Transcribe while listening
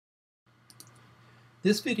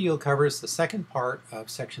This video covers the second part of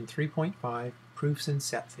section 3.5, Proofs in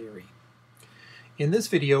Set Theory. In this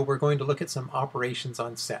video, we're going to look at some operations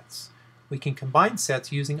on sets. We can combine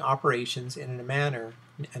sets using operations in a manner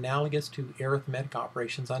analogous to arithmetic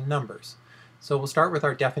operations on numbers. So we'll start with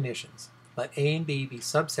our definitions. Let A and B be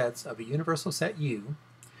subsets of a universal set U.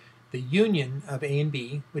 The union of A and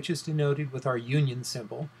B, which is denoted with our union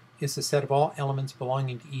symbol, is the set of all elements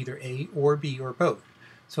belonging to either A or B or both.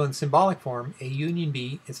 So in symbolic form, A union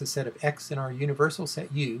B is a set of X in our universal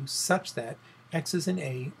set U such that X is in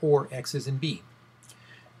A or X is in B.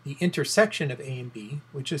 The intersection of A and B,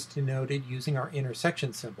 which is denoted using our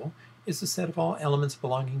intersection symbol, is the set of all elements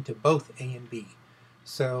belonging to both A and B.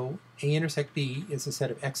 So A intersect B is a set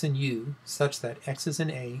of X in U such that X is in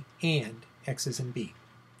A and X is in B.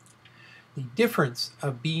 The difference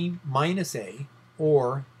of B minus A,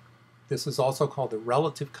 or this is also called the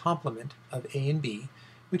relative complement of A and B,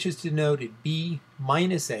 which is denoted B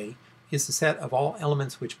minus A, is the set of all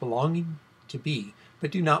elements which belong to B but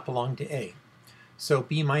do not belong to A. So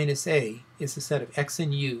B minus A is the set of X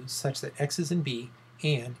in U such that X is in B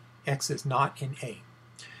and X is not in A.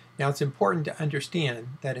 Now it's important to understand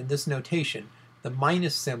that in this notation, the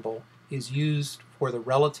minus symbol is used for the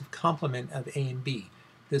relative complement of A and B.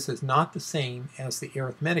 This is not the same as the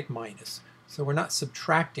arithmetic minus, so we're not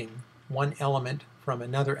subtracting one element from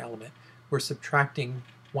another element. We're subtracting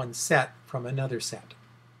one set from another set.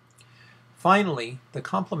 Finally, the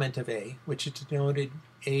complement of A, which is denoted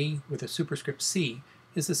A with a superscript C,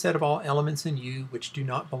 is the set of all elements in U which do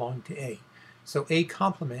not belong to A. So A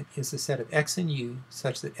complement is the set of X in U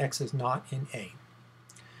such that X is not in A.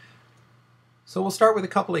 So we'll start with a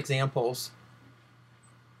couple examples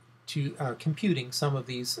to computing some of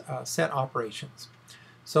these set operations.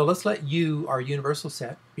 So let's let U, our universal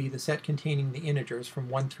set, be the set containing the integers from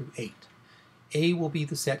 1 through 8. A will be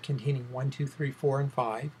the set containing 1, 2, 3, 4, and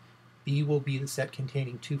 5. B will be the set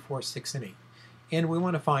containing 2, 4, 6, and 8. And we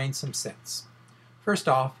want to find some sets. First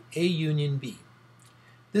off, A union B.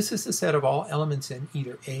 This is the set of all elements in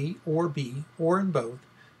either A or B or in both.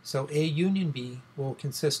 So A union B will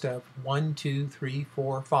consist of 1, 2, 3,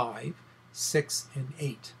 4, 5, 6, and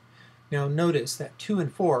 8. Now notice that 2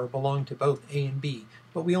 and 4 belong to both A and B,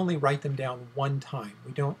 but we only write them down one time.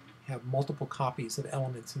 We don't have multiple copies of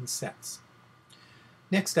elements in sets.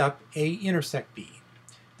 Next up, A intersect B.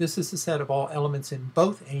 This is the set of all elements in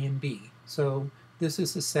both A and B. So this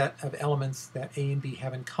is the set of elements that A and B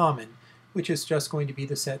have in common, which is just going to be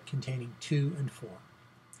the set containing 2 and 4.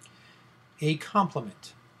 A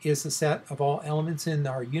complement is the set of all elements in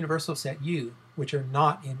our universal set U which are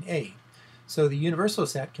not in A. So the universal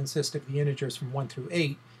set consists of the integers from 1 through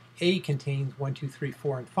 8. A contains 1, 2, 3,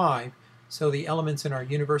 4, and 5. So the elements in our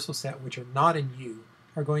universal set which are not in U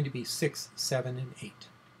are going to be 6, 7, and 8.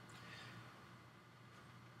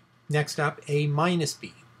 Next up, A minus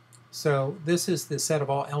B. So this is the set of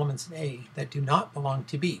all elements in A that do not belong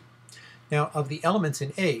to B. Now of the elements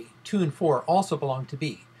in A, 2 and 4 also belong to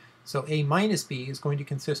B. So A minus B is going to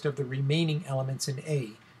consist of the remaining elements in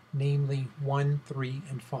A, namely 1, 3,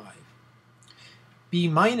 and 5. B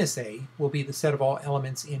minus A will be the set of all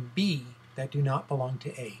elements in B that do not belong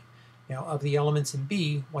to A. Now of the elements in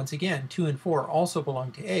B, once again, 2 and 4 also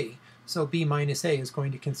belong to A, so B minus A is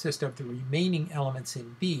going to consist of the remaining elements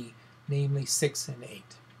in B, namely 6 and 8.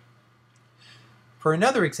 For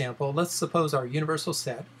another example, let's suppose our universal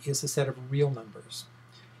set is a set of real numbers,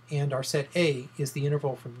 and our set A is the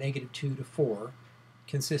interval from -2 to 4,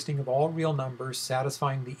 consisting of all real numbers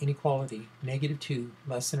satisfying the inequality -2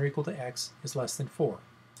 less than or equal to x is less than 4.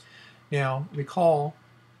 Now recall,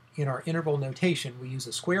 in our interval notation we use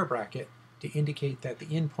a square bracket to indicate that the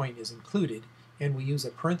endpoint is included, and we use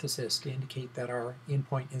a parenthesis to indicate that our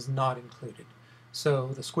endpoint is not included. So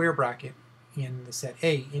the square bracket in the set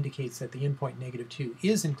A indicates that the endpoint -2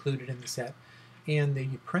 is included in the set, and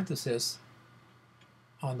the parenthesis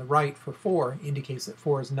on the right for 4 indicates that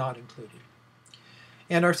 4 is not included.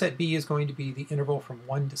 And our set B is going to be the interval from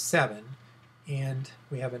 1 to 7, and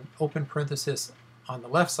we have an open parenthesis on the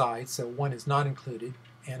left side, so 1 is not included,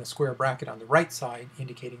 and a square bracket on the right side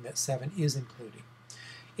indicating that 7 is included.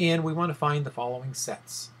 And we want to find the following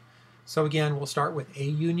sets. So again, we'll start with A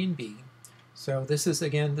union B. So this is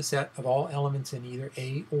again the set of all elements in either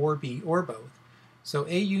A or B or both. So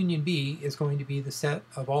A union B is going to be the set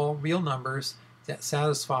of all real numbers that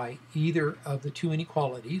satisfy either of the two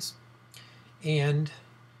inequalities. And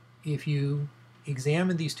if you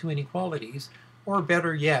examine these two inequalities, or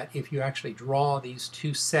better yet, if you actually draw these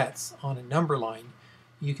two sets on a number line,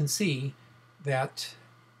 you can see that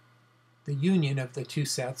the union of the two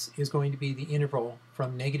sets is going to be the interval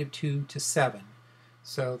from -2 to 7.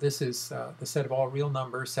 So this is the set of all real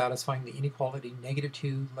numbers satisfying the inequality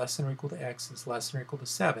 -2 less than or equal to x is less than or equal to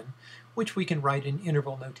 7, which we can write in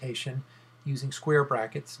interval notation using square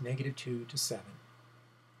brackets -2 to 7.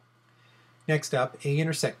 Next up, A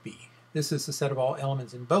intersect B. This is the set of all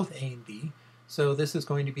elements in both A and B, so this is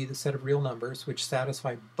going to be the set of real numbers which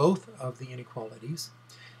satisfy both of the inequalities.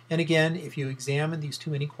 And again, if you examine these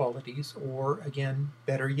two inequalities, or again,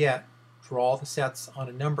 better yet, draw the sets on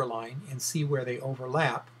a number line and see where they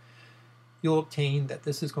overlap, you'll obtain that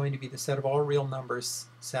this is going to be the set of all real numbers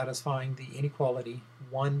satisfying the inequality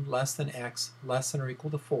 1 less than x less than or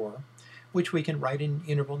equal to 4, which we can write in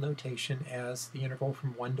interval notation as the interval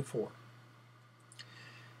from 1 to 4.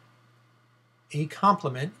 A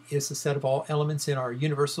complement is the set of all elements in our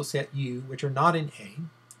universal set U which are not in A,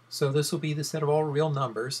 so this will be the set of all real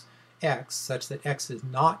numbers x such that x is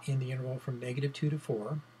not in the interval from -2 to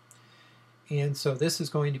 4. And so this is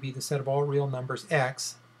going to be the set of all real numbers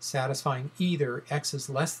x satisfying either x is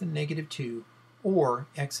less than -2 or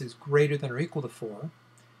x is greater than or equal to 4.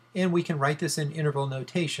 And we can write this in interval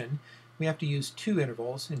notation. We have to use two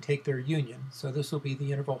intervals and take their union. So this will be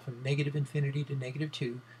the interval from -infinity to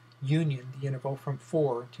 -2, union the interval from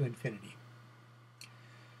 4 to infinity.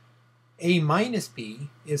 A minus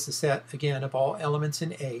B is the set, again, of all elements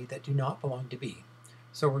in A that do not belong to B.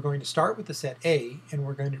 So we're going to start with the set A, and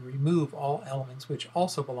we're going to remove all elements which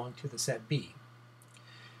also belong to the set B.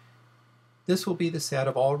 This will be the set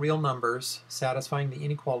of all real numbers satisfying the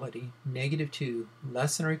inequality -2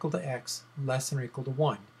 less than or equal to x less than or equal to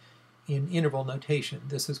 1. In interval notation,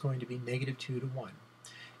 this is going to be -2 to 1.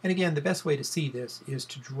 And again, the best way to see this is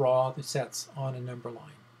to draw the sets on a number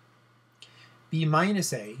line. B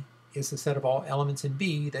minus A is the set of all elements in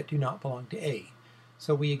B that do not belong to A.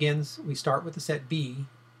 So we start with the set B,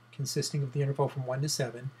 consisting of the interval from 1 to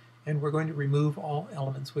 7, and we're going to remove all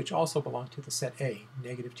elements which also belong to the set A,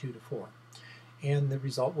 -2 to 4. And the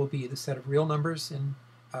result will be the set of real numbers in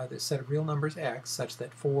the set of real numbers x, such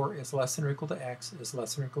that 4 is less than or equal to x is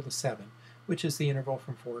less than or equal to 7, which is the interval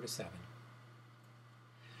from 4 to 7.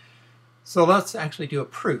 So let's actually do a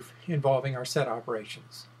proof involving our set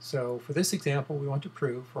operations. So for this example, we want to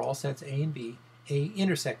prove for all sets A and B, A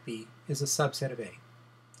intersect B is a subset of A.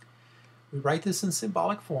 We write this in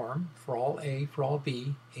symbolic form. For all A, for all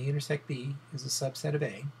B, A intersect B is a subset of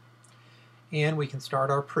A. And we can start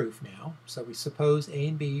our proof now. So we suppose A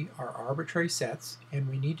and B are arbitrary sets, and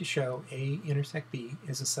we need to show A intersect B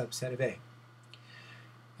is a subset of A.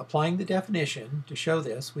 Applying the definition, to show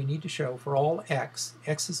this, we need to show for all x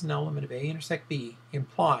is an element of A intersect B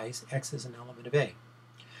implies x is an element of A.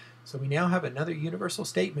 So we now have another universal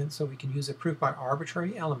statement, so we can use a proof by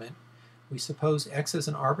arbitrary element. We suppose x is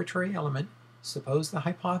an arbitrary element, suppose the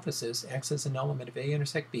hypothesis x is an element of A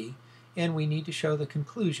intersect B, and we need to show the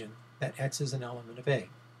conclusion that x is an element of A.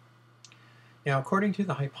 Now, according to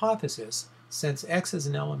the hypothesis, since x is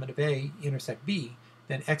an element of A intersect B,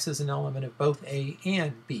 then x is an element of both A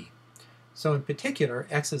and B. So in particular,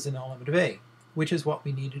 x is an element of A, which is what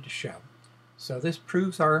we needed to show. So this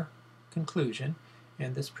proves our conclusion,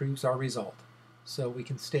 and this proves our result. So we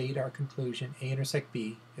can state our conclusion, A intersect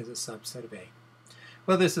B is a subset of A.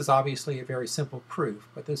 Well, this is obviously a very simple proof,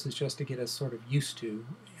 but this is just to get us sort of used to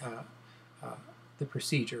the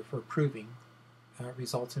procedure for proving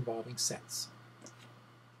results involving sets.